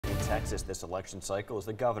Texas this election cycle is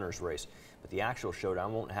the governor's race, but the actual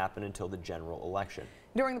showdown won't happen until the general election.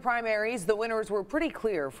 During the primaries, the winners were pretty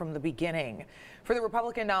clear from the beginning. For the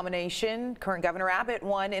Republican nomination, current Governor Abbott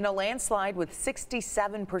won in a landslide with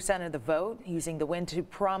 67% of the vote, using the win to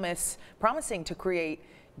promising to create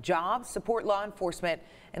jobs, support law enforcement,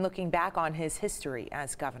 and looking back on his history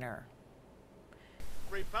as governor.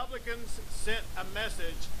 Republicans sent a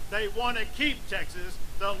message. They want to keep Texas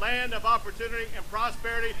the land of opportunity and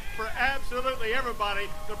prosperity for absolutely everybody,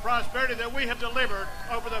 the prosperity that we have delivered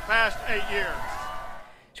over the past 8 years.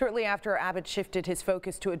 Shortly after, Abbott shifted his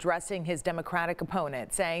focus to addressing his Democratic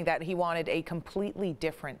opponent, saying that he wanted a completely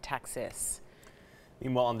different Texas.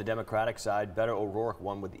 Meanwhile, on the Democratic side, Beto O'Rourke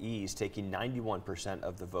won with ease, taking 91%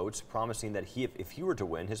 of the votes, promising that if he were to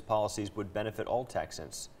win, his policies would benefit all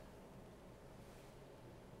Texans.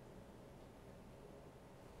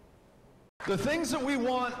 The things that we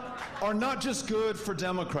want are not just good for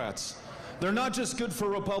Democrats. They're not just good for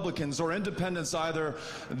Republicans or independents either.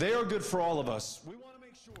 They are good for all of us. We want to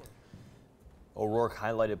make sure. O'Rourke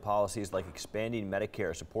highlighted policies like expanding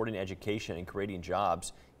Medicare, supporting education, and creating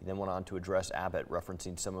jobs. He then went on to address Abbott,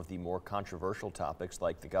 referencing some of the more controversial topics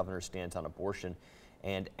like the governor's stance on abortion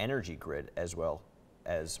and energy grid, as well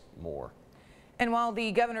as more. And while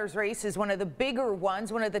the governor's race is one of the bigger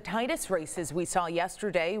ones, one of the tightest races we saw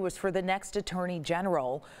yesterday was for the next attorney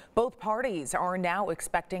general. Both parties are now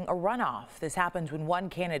expecting a runoff. This happens when one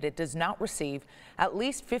candidate does not receive at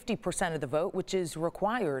least 50% of the vote, which is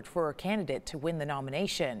required for a candidate to win the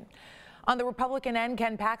nomination. On the Republican end,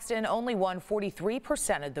 Ken Paxton only won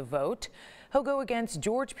 43% of the vote. He'll go against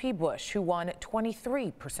George P. Bush, who won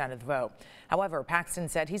 23% of the vote. However, Paxton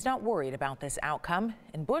said he's not worried about this outcome,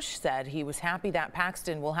 and Bush said he was happy that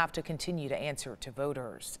Paxton will have to continue to answer to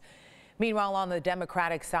voters. Meanwhile, on the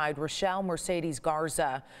Democratic side, Rochelle Mercedes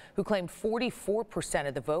Garza, who claimed 44%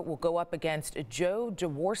 of the vote, will go up against Joe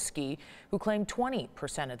Jaworski, who claimed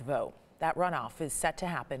 20% of the vote. That runoff is set to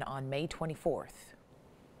happen on May 24th.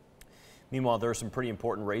 Meanwhile, there are some pretty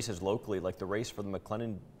important races locally, like the race for the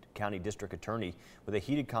McLennan County District Attorney, with a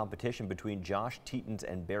heated competition between Josh Tetens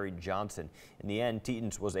and Barry Johnson. In the end,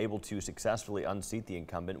 Tetens was able to successfully unseat the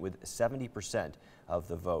incumbent with 70% of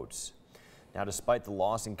the votes. Now, despite the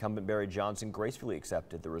loss, incumbent Barry Johnson gracefully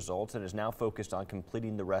accepted the results and is now focused on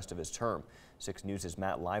completing the rest of his term. 6 News'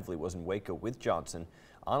 Matt Lively was in Waco with Johnson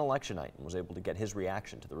on election night and was able to get his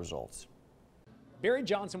reaction to the results. Barry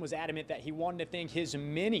Johnson was adamant that he wanted to thank his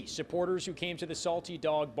many supporters who came to the Salty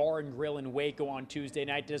Dog Bar and Grill in Waco on Tuesday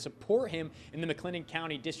night to support him in the McLennan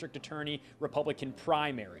County District Attorney Republican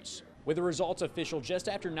primaries. With the results official just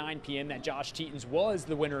after 9 p.m. that Josh Tetens was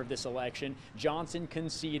the winner of this election, Johnson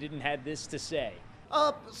conceded and had this to say.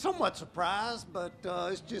 Somewhat surprised, but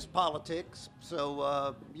it's just politics.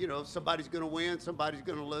 So, you know, somebody's going to win, somebody's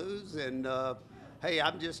going to lose, and hey,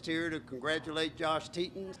 I'm just here to congratulate Josh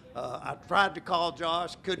Tetens. I tried to call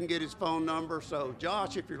Josh, couldn't get his phone number. So,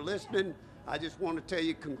 Josh, if you're listening, I just want to tell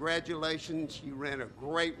you congratulations. You ran a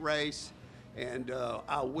great race, and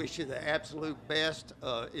I wish you the absolute best.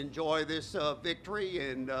 Enjoy this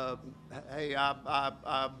victory, and hey,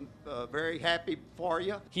 I'm very happy for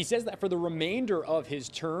you. He says that for the remainder of his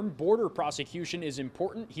term, border prosecution is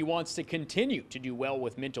important. He wants to continue to do well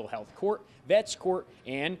with mental health court, vets court,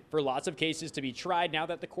 and for lots of cases to be tried now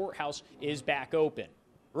that the courthouse is back open.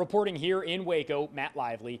 Reporting here in Waco, Matt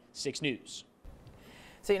Lively, 6 News.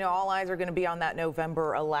 So, you know, all eyes are going to be on that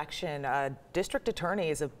November election. District attorney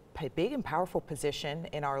is a big and powerful position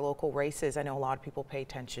in our local races. I know a lot of people pay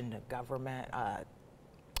attention to government,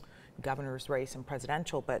 governor's race and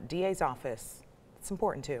presidential, but DA's office, it's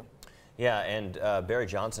important too. Yeah, and Barry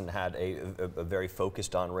Johnson had a very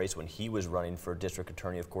focused on race when he was running for district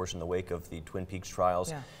attorney, of course, in the wake of the Twin Peaks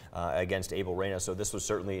trials against Abel Reyna. So this was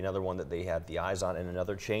certainly another one that they had the eyes on, and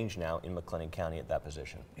another change now in McLennan County at that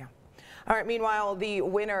position. Yeah. All right, meanwhile, the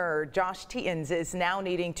winner, Josh Tetens, is now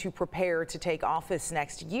needing to prepare to take office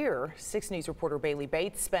next year. 6 News reporter Bailey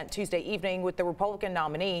Bates spent Tuesday evening with the Republican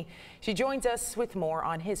nominee. She joins us with more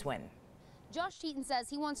on his win. Josh Tetens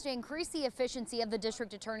says he wants to increase the efficiency of the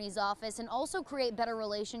district attorney's office and also create better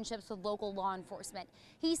relationships with local law enforcement.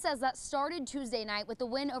 He says that started Tuesday night with the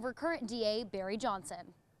win over current DA Barry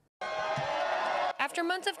Johnson. After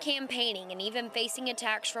months of campaigning and even facing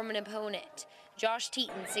attacks from an opponent, Josh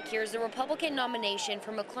Tetens secures the Republican nomination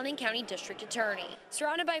for McLennan County District Attorney.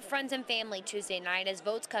 Surrounded by friends and family Tuesday night as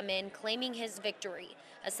votes come in claiming his victory,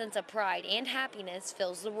 a sense of pride and happiness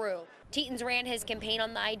fills the room. Teetons ran his campaign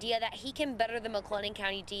on the idea that he can better the McLennan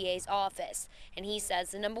County DA's office, and he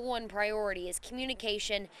says the #1 priority is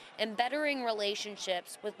communication and bettering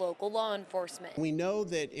relationships with local law enforcement. We know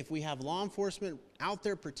that if we have law enforcement out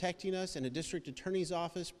there protecting us and a district attorney's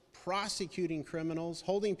office prosecuting criminals,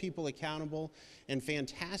 holding people accountable, and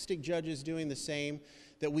fantastic judges doing the same,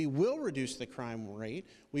 that we will reduce the crime rate,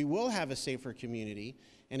 we will have a safer community.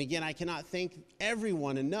 And again, I cannot thank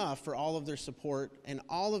everyone enough for all of their support and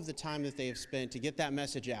all of the time that they have spent to get that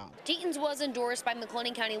message out. Teetons was endorsed by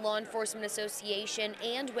McLennan County Law Enforcement Association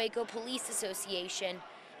and Waco Police Association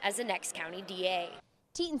as the next county DA.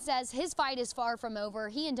 Teetons says his fight is far from over.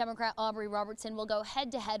 He and Democrat Aubrey Robertson will go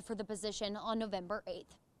head-to-head for the position on November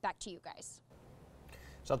 8th. Back to you guys.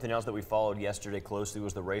 Something else that we followed yesterday closely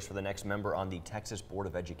was the race for the next member on the Texas Board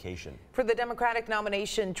of Education. For the Democratic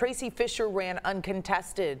nomination, Tracy Fisher ran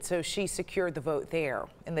uncontested, so she secured the vote there.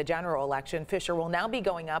 In the general election, Fisher will now be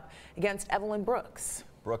going up against Evelyn Brooks.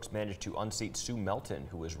 Brooks managed to unseat Sue Melton,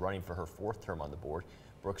 who was running for her 4th term on the board.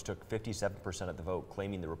 Brooks took 57% of the vote,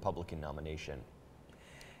 claiming the Republican nomination.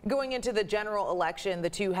 Going into the general election, the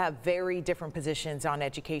two have very different positions on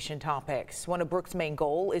education topics. One of Brooks' main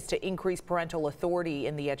goals is to increase parental authority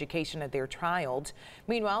in the education of their child.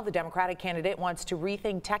 Meanwhile, the Democratic candidate wants to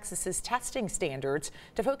rethink Texas's testing standards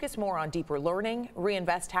to focus more on deeper learning,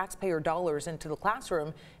 reinvest taxpayer dollars into the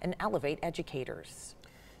classroom, and elevate educators.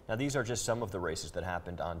 Now, these are just some of the races that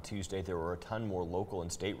happened on Tuesday. There were a ton more local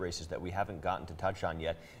and state races that we haven't gotten to touch on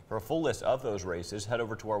yet. For a full list of those races, head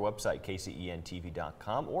over to our website,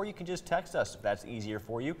 kcentv.com, or you can just text us if that's easier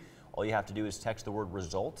for you. All you have to do is text the word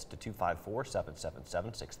results to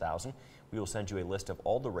 254-777-6000. We will send you a list of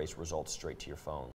all the race results straight to your phone.